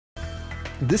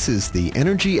This is the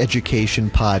Energy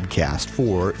Education Podcast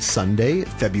for Sunday,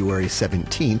 February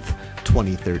 17th,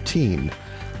 2013.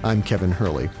 I'm Kevin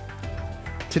Hurley.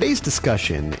 Today's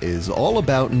discussion is all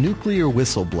about nuclear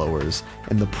whistleblowers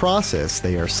and the process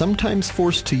they are sometimes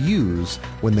forced to use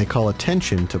when they call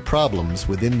attention to problems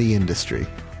within the industry.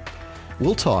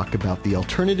 We'll talk about the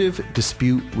alternative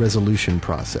dispute resolution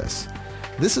process.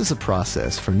 This is a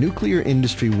process for nuclear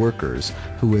industry workers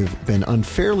who have been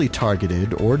unfairly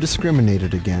targeted or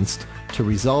discriminated against to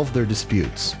resolve their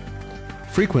disputes.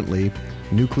 Frequently,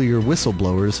 nuclear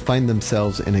whistleblowers find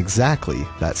themselves in exactly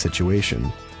that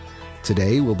situation.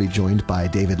 Today, we'll be joined by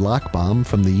David Lochbaum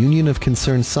from the Union of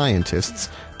Concerned Scientists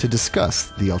to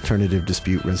discuss the alternative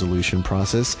dispute resolution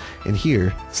process and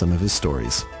hear some of his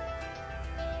stories.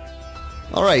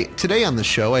 All right, today on the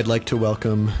show, I'd like to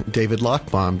welcome David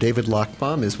Lochbaum. David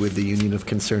Lochbaum is with the Union of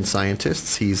Concerned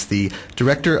Scientists. He's the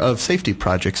Director of Safety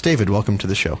Projects. David, welcome to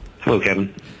the show. Hello,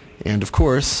 Kevin. And, of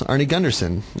course, Arnie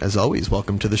Gundersen. As always,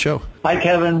 welcome to the show. Hi,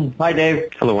 Kevin. Hi,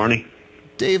 Dave. Hello, Arnie.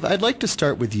 Dave, I'd like to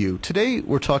start with you. Today,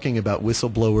 we're talking about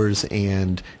whistleblowers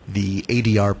and the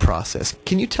ADR process.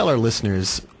 Can you tell our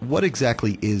listeners what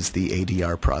exactly is the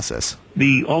ADR process?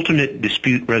 The Alternate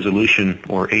Dispute Resolution,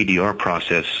 or ADR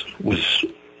process, was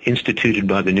instituted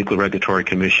by the Nuclear Regulatory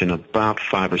Commission about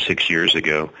 5 or 6 years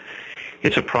ago.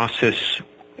 It's a process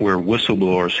where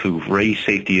whistleblowers who've raised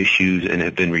safety issues and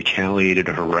have been retaliated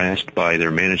or harassed by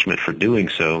their management for doing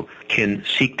so can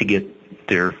seek to get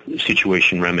their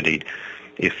situation remedied.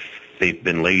 If they've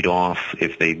been laid off,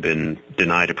 if they've been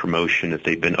denied a promotion, if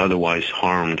they've been otherwise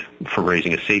harmed for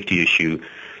raising a safety issue,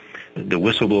 the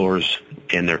whistleblowers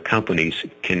and their companies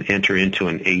can enter into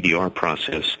an ADR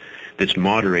process that's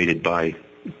moderated by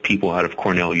people out of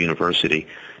Cornell University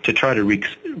to try to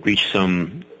reach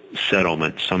some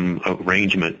settlement, some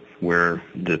arrangement where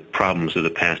the problems of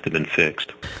the past have been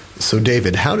fixed. So,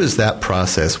 David, how does that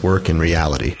process work in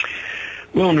reality?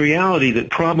 Well, in reality, the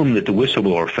problem that the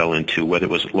whistleblower fell into, whether it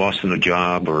was loss in a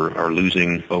job or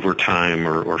losing overtime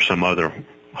or some other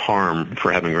harm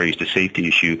for having raised a safety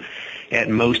issue, at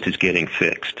most is getting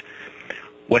fixed.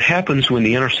 What happens when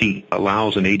the NRC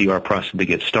allows an ADR process to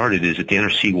get started is that the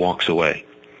NRC walks away.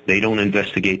 They don't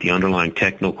investigate the underlying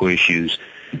technical issues.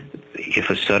 If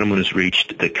a settlement is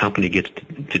reached, the company gets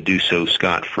to do so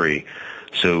scot-free.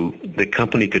 So the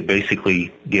company could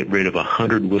basically get rid of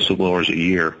 100 whistleblowers a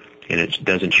year, and it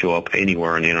doesn't show up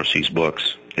anywhere in the NRC's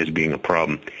books as being a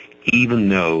problem, even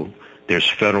though there's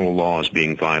federal laws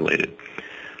being violated.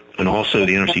 And also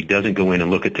the NRC doesn't go in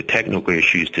and look at the technical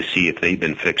issues to see if they've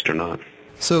been fixed or not.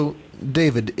 So,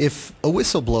 David, if a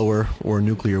whistleblower or a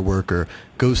nuclear worker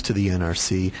goes to the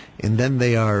NRC and then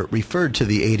they are referred to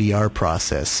the ADR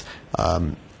process,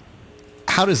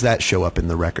 how does that show up in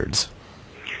the records?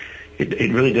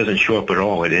 It really doesn't show up at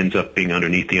all. It ends up being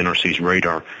underneath the NRC's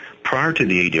radar. Prior to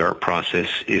the ADR process,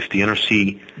 if the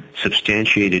NRC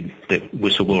substantiated that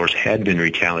whistleblowers had been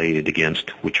retaliated against,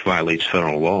 which violates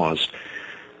federal laws,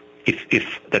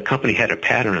 if the company had a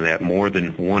pattern of that, more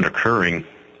than one occurring,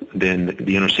 then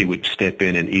the NRC would step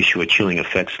in and issue a chilling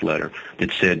effects letter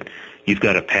that said, you've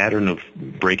got a pattern of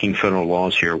breaking federal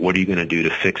laws here. What are you going to do to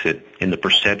fix it? And the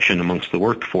perception amongst the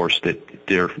workforce that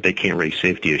they can't raise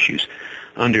safety issues.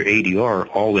 Under ADR,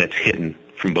 all that's hidden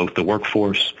from both the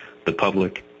workforce, the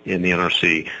public, and the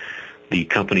NRC. The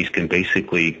companies can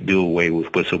basically do away with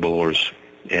whistleblowers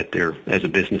as a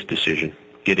business decision,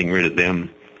 getting rid of them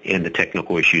and the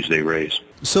technical issues they raise.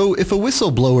 So if a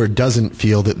whistleblower doesn't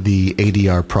feel that the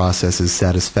ADR process is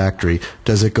satisfactory,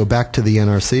 does it go back to the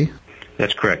NRC?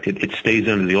 That's correct. It stays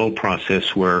under the old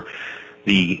process where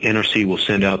the NRC will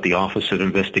send out the Office of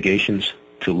Investigations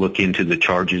to look into the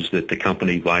charges that the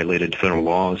company violated federal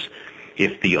laws.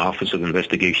 If the Office of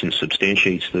Investigations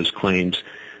substantiates those claims,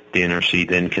 the NRC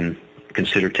then can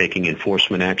consider taking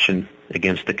enforcement action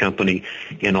against the company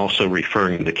and also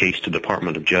referring the case to the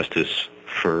Department of Justice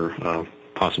for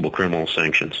possible criminal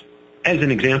sanctions. As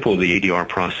an example of the ADR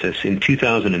process, in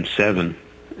 2007,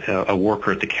 a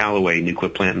worker at the Callaway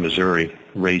nuclear plant in Missouri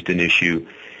raised an issue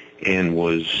and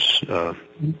was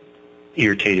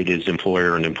irritated his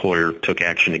employer, and the employer took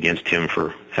action against him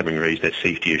for having raised that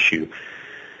safety issue.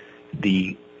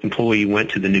 The employee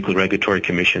went to the Nuclear Regulatory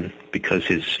Commission because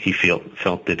he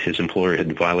felt that his employer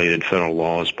had violated federal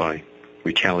laws by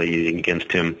retaliating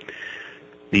against him.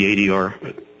 The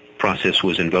ADR process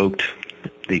was invoked.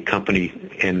 The company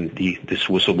and this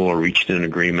whistleblower reached an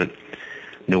agreement.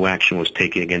 No action was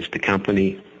taken against the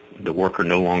company. The worker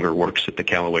no longer works at the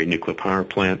Callaway nuclear power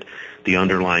plant. The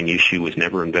underlying issue was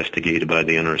never investigated by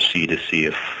the NRC to see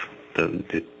if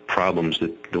the problems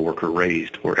that the worker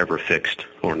raised were ever fixed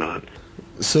or not.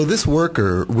 So this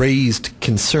worker raised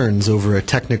concerns over a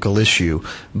technical issue,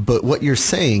 but what you're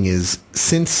saying is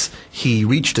since he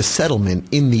reached a settlement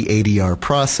in the ADR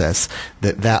process,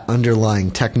 that underlying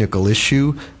technical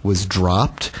issue was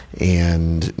dropped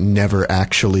and never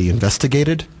actually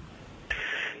investigated?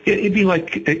 It'd be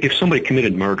like if somebody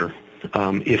committed murder.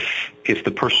 If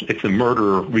the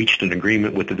murderer reached an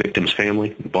agreement with the victim's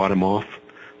family, bought him off,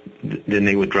 then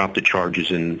they would drop the charges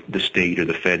and the state or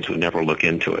the feds would never look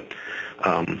into it.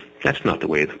 That's not the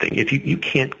way of the thing. If you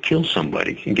can't kill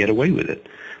somebody and get away with it,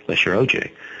 unless you're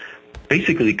OJ.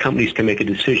 Basically, companies can make a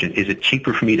decision. Is it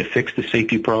cheaper for me to fix the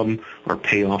safety problem or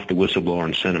pay off the whistleblower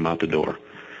and send him out the door?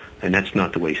 And that's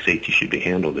not the way safety should be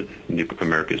handled at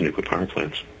America's nuclear power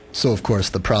plants. So, of course,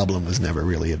 the problem was never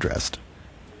really addressed.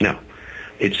 No.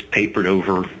 It's papered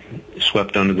over,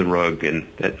 swept under the rug, and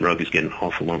that rug is getting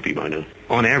awful lumpy by now.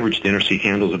 On average, the NRC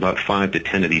handles about 5 to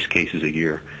 10 of these cases a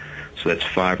year. So that's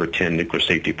 5 or 10 nuclear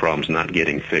safety problems not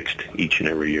getting fixed each and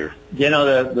every year. You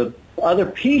know, the other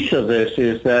piece of this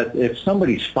is that if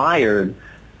somebody's fired,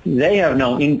 they have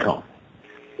no income.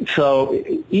 So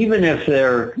even if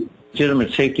they're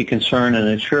legitimate safety concern, and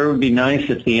it sure would be nice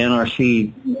if the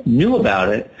NRC knew about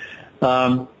it,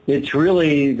 it's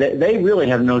really, they really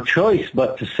have no choice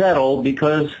but to settle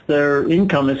because their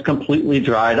income is completely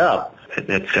dried up.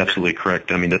 That's absolutely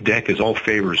correct. I mean, the deck is all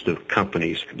favors the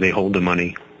companies. They hold the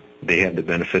money, they have the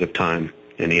benefit of time,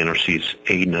 and the NRC's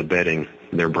aiding and abetting.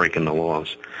 They're breaking the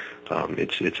laws.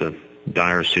 It's a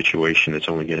dire situation that's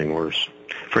only getting worse.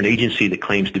 For an agency that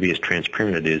claims to be as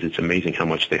transparent as it is, it's amazing how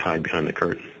much they hide behind the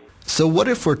curtain. So what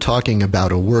if we're talking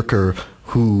about a worker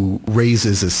who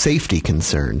raises a safety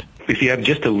concern? If you have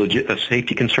just a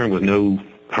safety concern with no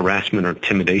harassment or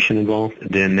intimidation involved,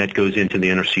 then that goes into the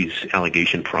NRC's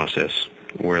allegation process,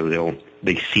 where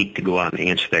they seek to go out and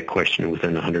answer that question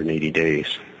within 180 days.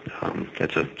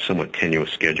 That's a somewhat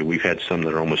tenuous schedule. We've had some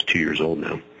that are almost 2 years old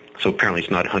now. So apparently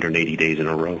it's not 180 days in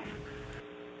a row.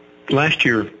 Last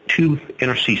year, 2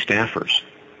 NRC staffers,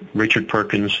 Richard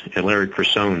Perkins and Larry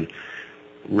Cresson,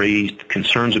 raised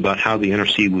concerns about how the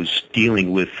NRC was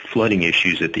dealing with flooding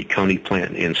issues at the Coney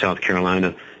plant in South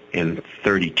Carolina and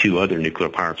 32 other nuclear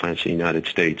power plants in the United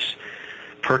States.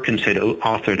 Perkins had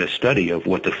authored a study of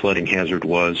what the flooding hazard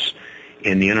was,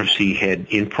 and the NRC had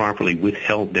improperly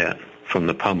withheld that from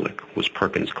the public, was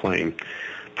Perkins' claim.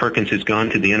 Perkins has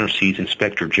gone to the NRC's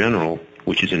Inspector General,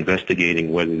 which is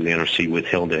investigating whether the NRC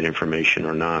withheld that information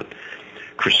or not.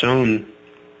 Cresson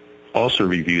also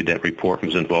reviewed that report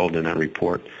and was involved in that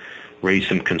report, raised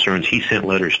some concerns. He sent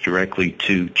letters directly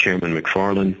to Chairman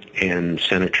McFarland and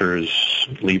Senators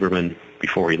Lieberman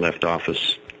before he left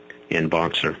office and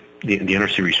Boxer. The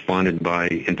NRC responded by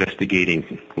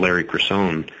investigating Larry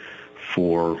Cresson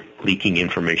for leaking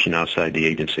information outside the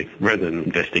agency, rather than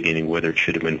investigating whether it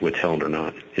should have been withheld or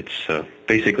not. It's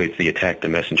basically the attack the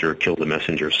messenger, kill the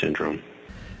messenger syndrome.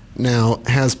 Now,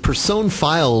 has Cresson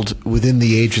filed within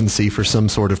the agency for some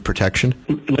sort of protection?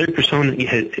 Larry Cresson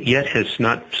has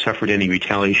not suffered any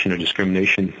retaliation or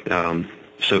discrimination,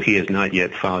 so he has not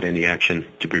yet filed any action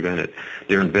to prevent it.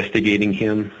 They're investigating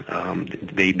him,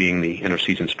 they being the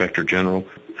NRC's Inspector General.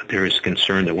 There is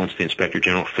concern that once the Inspector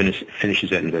General finishes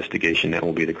that investigation, that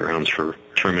will be the grounds for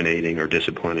terminating or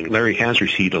disciplining. Larry has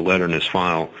received a letter in his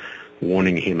file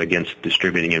warning him against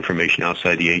distributing information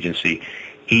outside the agency,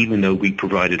 even though we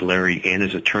provided Larry and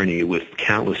his attorney with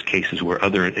countless cases where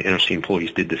other NRC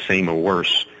employees did the same or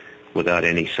worse without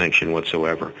any sanction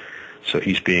whatsoever. So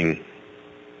he's being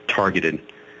targeted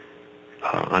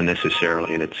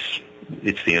unnecessarily, and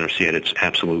it's the NRC at its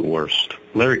absolute worst.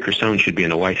 Larry Cresson should be in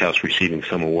the White House receiving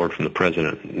some award from the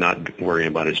president, not worrying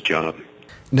about his job.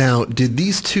 Now, did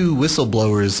these 2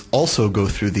 whistleblowers also go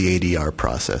through the ADR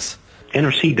process?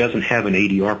 NRC doesn't have an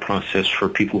ADR process for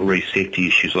people who raise safety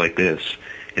issues like this.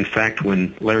 In fact,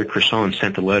 when Larry Cresson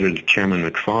sent the letter to Chairman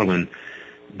McFarland,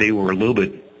 they were a little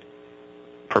bit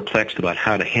perplexed about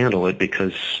how to handle it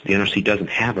because the NRC doesn't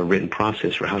have a written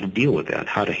process for how to deal with that,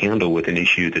 how to handle with an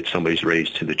issue that somebody's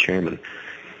raised to the chairman.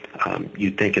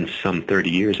 You'd think in some 30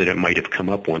 years that it might have come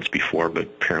up once before, but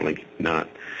apparently not.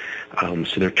 So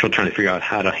they're still trying to figure out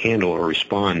how to handle or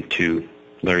respond to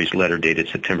Larry's letter dated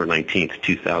September 19th,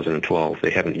 2012.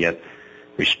 They haven't yet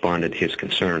responded to his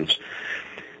concerns.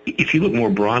 If you look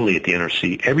more broadly at the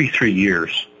NRC, every 3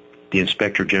 years, the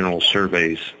Inspector General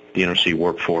surveys the NRC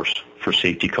workforce for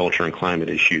safety, culture, and climate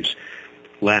issues.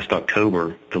 Last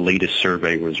October, the latest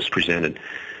survey was presented.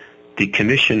 The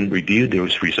Commission reviewed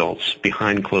those results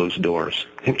behind closed doors,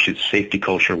 which is Safety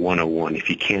Culture 101. If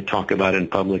you can't talk about it in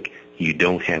public, you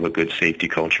don't have a good safety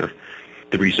culture.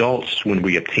 The results, when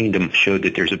we obtained them, showed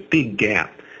that there's a big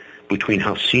gap between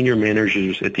how senior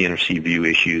managers at the NRC view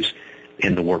issues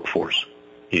and the workforce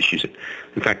issues it.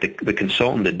 In fact, the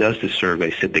consultant that does this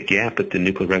survey said the gap at the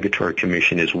Nuclear Regulatory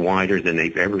Commission is wider than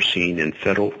they've ever seen in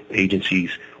federal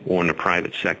agencies or in the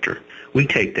private sector. We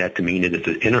take that to mean that if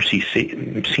the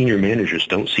NRC senior managers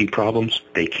don't see problems,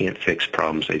 they can't fix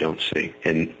problems they don't see.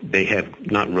 And they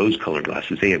have not rose-colored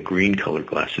glasses, they have green-colored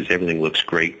glasses. Everything looks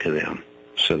great to them.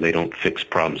 So they don't fix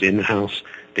problems in the house,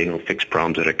 they don't fix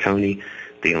problems at a county,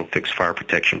 they don't fix fire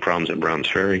protection problems at Browns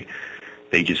Ferry.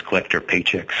 They just collect their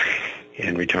paychecks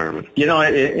and retirement. You know,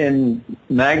 in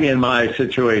Maggie and my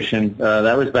situation,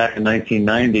 that was back in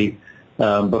 1990,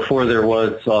 before there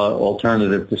was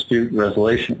alternative dispute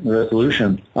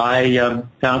resolution. I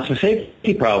found some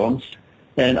safety problems,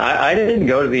 and I didn't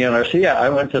go to the NRC. I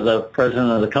went to the president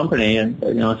of the company, and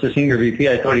it's a senior VP.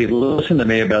 I thought he'd listen to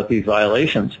me about these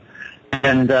violations,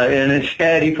 and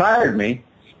instead he fired me.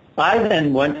 I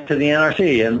then went to the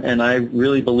NRC, and I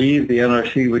really believed the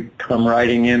NRC would come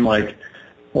riding in like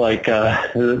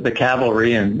the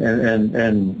cavalry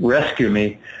and rescue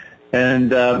me.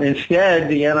 And instead,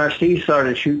 the NRC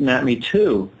started shooting at me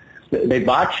too. They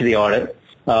botched the audit,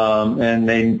 and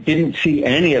they didn't see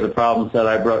any of the problems that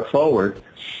I brought forward.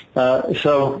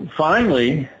 So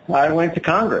finally, I went to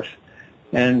Congress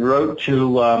and wrote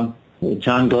to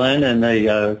John Glenn and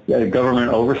the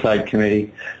Government Oversight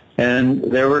Committee. And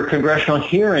there were congressional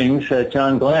hearings that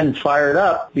John Glenn fired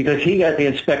up because he got the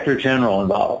Inspector General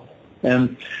involved.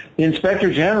 And the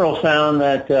Inspector General found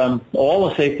that all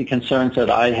the safety concerns that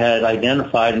I had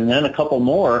identified, and then a couple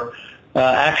more,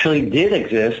 actually did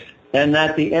exist, and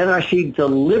that the NRC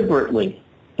deliberately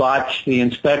botched the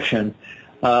inspection,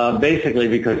 basically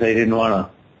because they didn't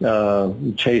want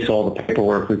to chase all the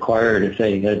paperwork required if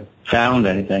they had found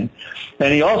anything.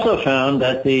 And he also found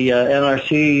that the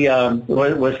NRC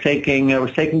was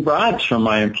taking bribes from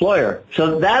my employer.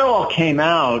 So that all came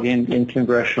out in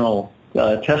congressional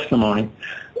testimony.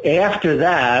 After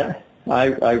that,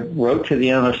 I wrote to the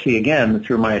NRC again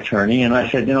through my attorney, and I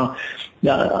said, Mr.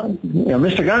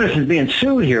 Gundersen is being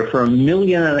sued here for $1.5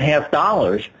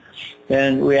 million.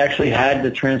 And we actually had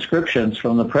the transcriptions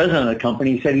from the president of the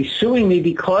company. He said he's suing me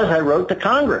because I wrote to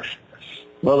Congress.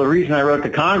 Well, the reason I wrote to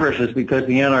Congress is because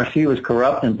the NRC was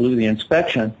corrupt and blew the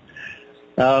inspection.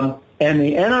 And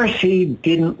the NRC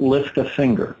didn't lift a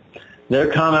finger.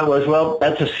 Their comment was, well,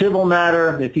 that's a civil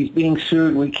matter. If he's being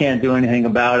sued, we can't do anything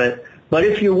about it. But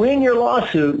if you win your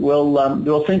lawsuit,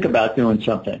 we'll think about doing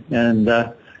something. And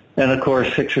of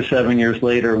course, 6 or 7 years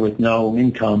later, with no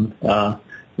income,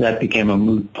 that became a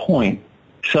moot point.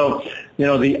 So,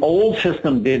 the old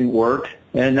system didn't work,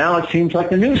 and now it seems like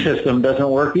the new system doesn't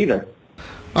work either.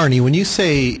 Arnie, when you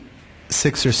say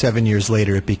 6 or 7 years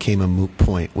later it became a moot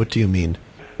point, what do you mean?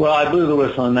 Well, I blew the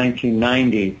whistle in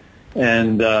 1990,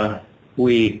 and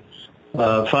we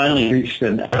finally reached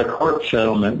an out-of-court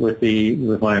settlement with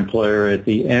my employer at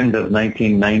the end of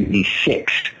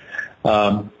 1996.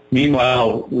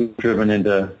 Meanwhile, we've driven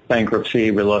into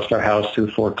bankruptcy. We lost our house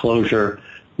through foreclosure,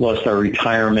 lost our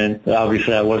retirement.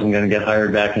 Obviously, I wasn't going to get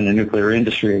hired back in the nuclear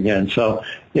industry again. So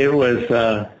it was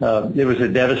a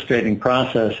devastating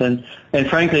process. And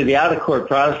frankly, the out-of-court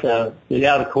process, the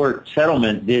out-of-court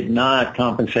settlement did not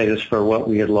compensate us for what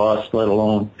we had lost, let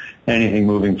alone anything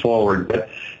moving forward. But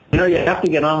you have to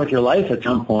get on with your life at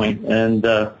some point, and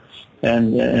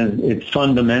it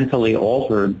fundamentally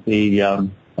altered the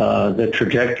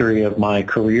trajectory of my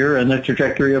career and the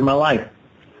trajectory of my life.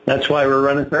 That's why we're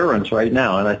running Fairewinds right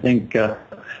now, and I think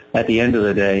at the end of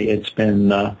the day, it's been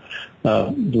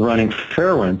running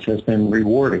Fairewinds has been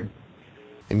rewarding.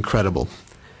 Incredible.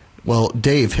 Well,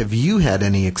 Dave, have you had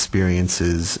any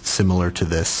experiences similar to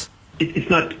this? It's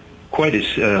not quite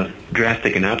as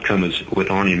drastic an outcome as what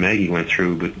Arnie and Maggie went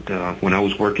through, but when I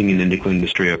was working in the nuclear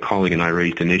industry, a colleague and I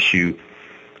raised an issue,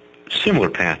 similar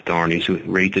path to Arnie's, who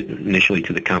raised it initially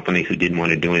to the company who didn't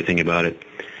want to do anything about it,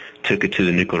 took it to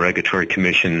the Nuclear Regulatory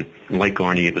Commission. Like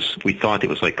Arnie, we thought it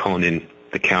was like calling in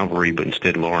the cavalry, but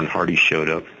instead Lauren Hardy showed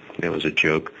up. That was a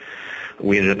joke.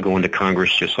 We ended up going to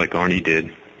Congress just like Arnie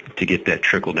did to get that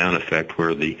trickle-down effect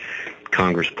where the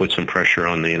Congress put some pressure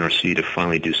on the NRC to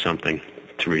finally do something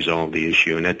to resolve the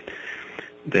issue. And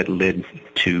that led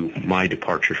to my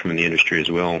departure from the industry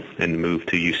as well and move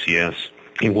to UCS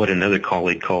in what another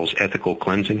colleague calls ethical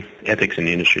cleansing. Ethics in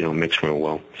the industry don't mix real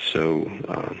well. So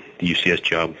the UCS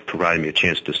job provided me a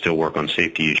chance to still work on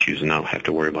safety issues and not have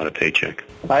to worry about a paycheck.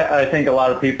 I think a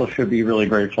lot of people should be really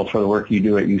grateful for the work you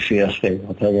do at UCS, Dave.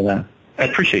 I'll tell you that. I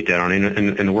appreciate that, Arnie,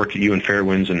 and the work that you and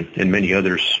Fairewinds and many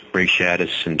others, Ray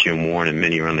Shaddis and Jim Warren and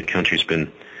many around the country, has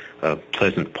been a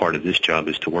pleasant part of this job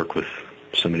is to work with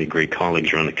so many great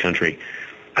colleagues around the country.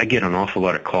 I get an awful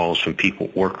lot of calls from people,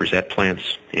 workers at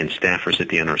plants and staffers at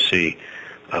the NRC,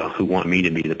 who want me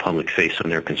to be the public face on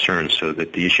their concerns so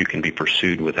that the issue can be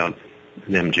pursued without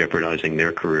them jeopardizing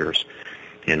their careers.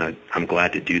 And I'm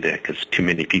glad to do that because too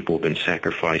many people have been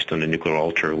sacrificed on the nuclear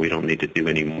altar. We don't need to do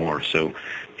any more. So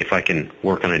if I can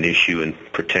work on an issue and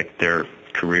protect their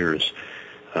careers,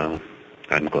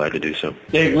 I'm glad to do so.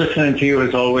 Dave, listening to you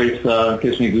as always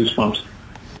gives me goosebumps.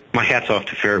 My hat's off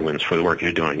to Fairewinds for the work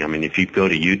you're doing. I mean, if you go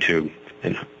to YouTube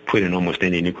and put in almost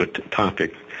any nuclear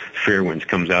topic, Fairewinds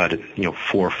comes out at 4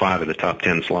 or 5 of the top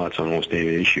 10 slots on almost any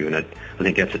issue, and I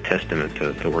think that's a testament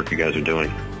to the work you guys are doing.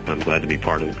 I'm glad to be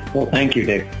part of it. Well, thank you,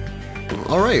 Dave.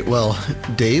 All right. Well,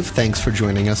 Dave, thanks for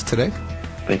joining us today.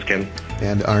 Thanks, Kevin.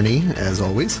 And Arnie, as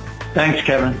always. Thanks,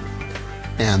 Kevin.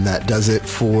 And that does it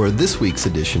for this week's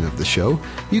edition of the show.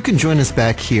 You can join us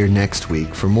back here next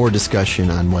week for more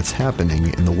discussion on what's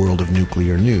happening in the world of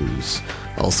nuclear news.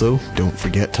 Also, don't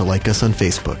forget to like us on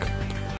Facebook.